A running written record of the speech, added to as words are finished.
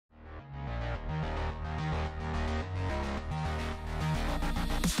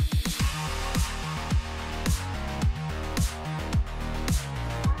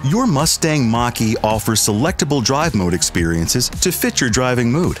Your Mustang Mach-E offers selectable drive mode experiences to fit your driving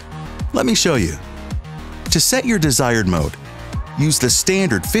mood. Let me show you. To set your desired mode, use the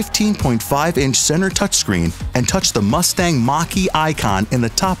standard 15.5-inch center touchscreen and touch the Mustang Mach-E icon in the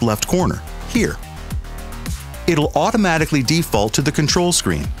top left corner, here. It'll automatically default to the control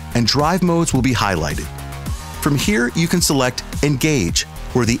screen, and drive modes will be highlighted. From here, you can select Engage,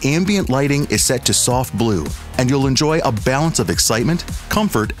 where the ambient lighting is set to soft blue, and you'll enjoy a balance of excitement,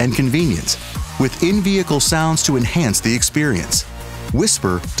 comfort, and convenience, with in-vehicle sounds to enhance the experience.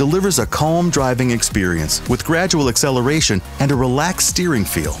 Whisper delivers a calm driving experience with gradual acceleration and a relaxed steering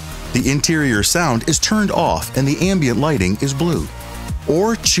feel. The interior sound is turned off and the ambient lighting is blue.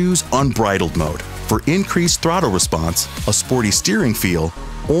 Or choose Unbridled mode for increased throttle response, a sporty steering feel,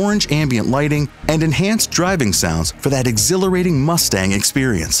 orange ambient lighting, and enhanced driving sounds for that exhilarating Mustang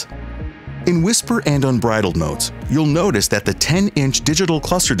experience. In Whisper and Unbridled modes, you'll notice that the 10-inch digital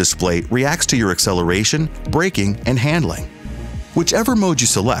cluster display reacts to your acceleration, braking, and handling. Whichever mode you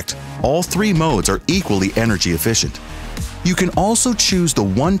select, all three modes are equally energy efficient. You can also choose the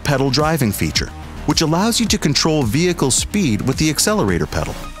one-pedal driving feature, which allows you to control vehicle speed with the accelerator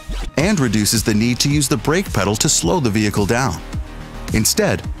pedal, and reduces the need to use the brake pedal to slow the vehicle down.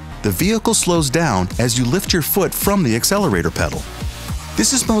 Instead, the vehicle slows down as you lift your foot from the accelerator pedal.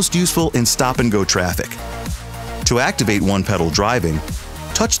 This is most useful in stop-and-go traffic. To activate one-pedal driving,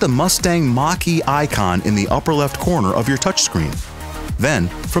 touch the Mustang Mach-E icon in the upper left corner of your touchscreen. Then,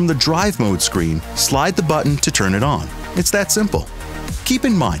 from the Drive Mode screen, slide the button to turn it on. It's that simple. Keep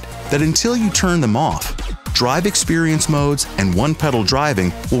in mind that until you turn them off, Drive Experience modes and one-pedal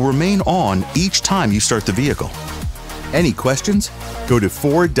driving will remain on each time you start the vehicle. Any questions? Go to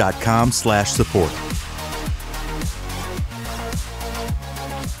Ford.com/support.